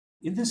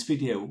In this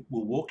video,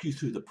 we'll walk you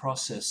through the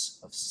process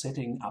of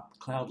setting up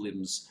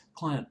CloudLIMS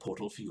client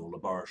portal for your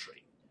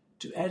laboratory.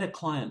 To add a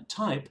client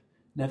type,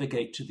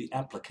 navigate to the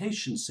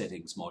Application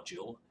Settings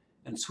module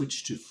and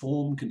switch to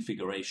Form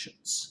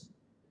Configurations.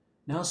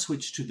 Now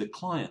switch to the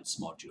Clients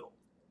module.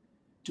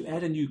 To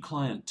add a new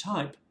client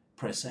type,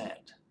 press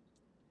Add.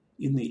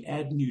 In the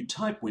Add New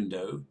Type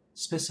window,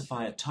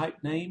 specify a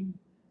type name,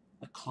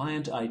 a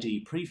client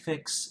ID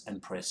prefix,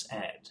 and press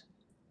Add.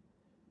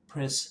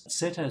 Press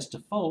Set as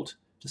Default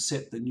to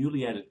set the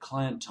newly added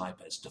client type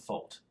as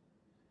default.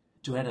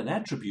 To add an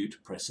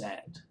attribute, press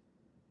Add.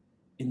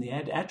 In the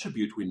Add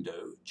Attribute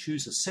window,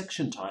 choose a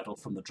section title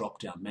from the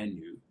drop-down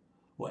menu,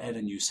 or add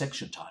a new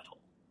section title.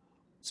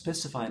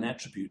 Specify an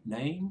attribute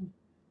name,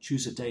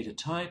 choose a data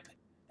type,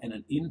 and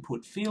an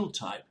input field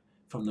type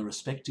from the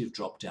respective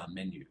drop-down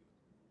menu.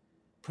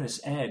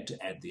 Press Add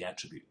to add the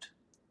attribute.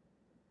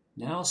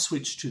 Now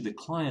switch to the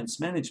Clients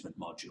Management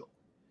module.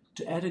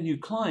 To add a new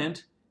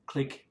client,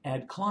 click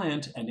Add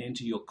Client and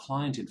enter your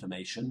client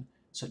information,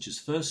 such as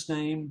first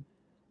name,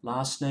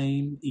 last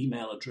name,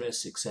 email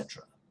address,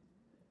 etc.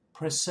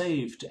 Press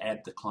Save to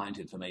add the client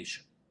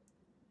information.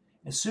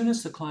 As soon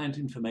as the client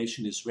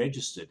information is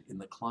registered in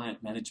the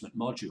Client Management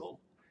module,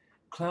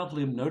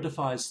 CloudLIMS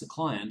notifies the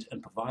client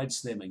and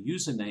provides them a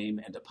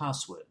username and a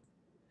password.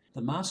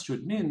 The master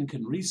admin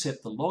can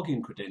reset the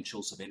login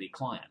credentials of any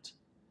client.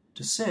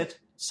 To set,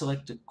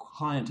 select a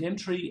client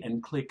entry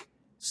and click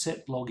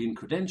Set Login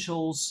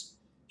Credentials,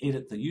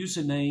 edit the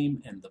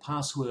username and the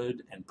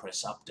password, and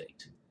press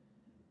Update.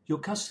 Your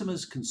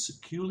customers can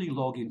securely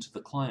log into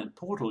the client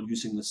portal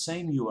using the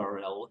same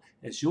URL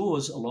as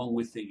yours along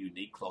with their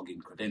unique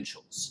login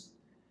credentials.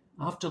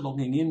 After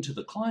logging into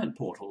the client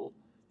portal,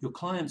 your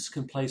clients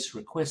can place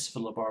requests for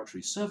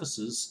laboratory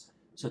services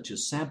such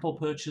as sample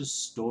purchase,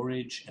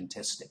 storage, and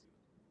testing.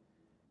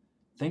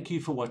 Thank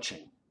you for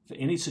watching. For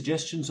any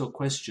suggestions or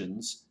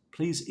questions,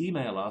 please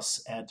email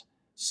us at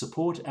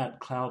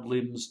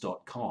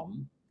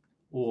support@cloudlims.com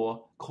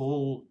or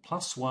call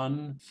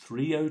 +1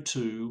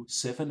 302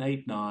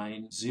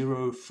 789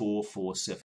 0447.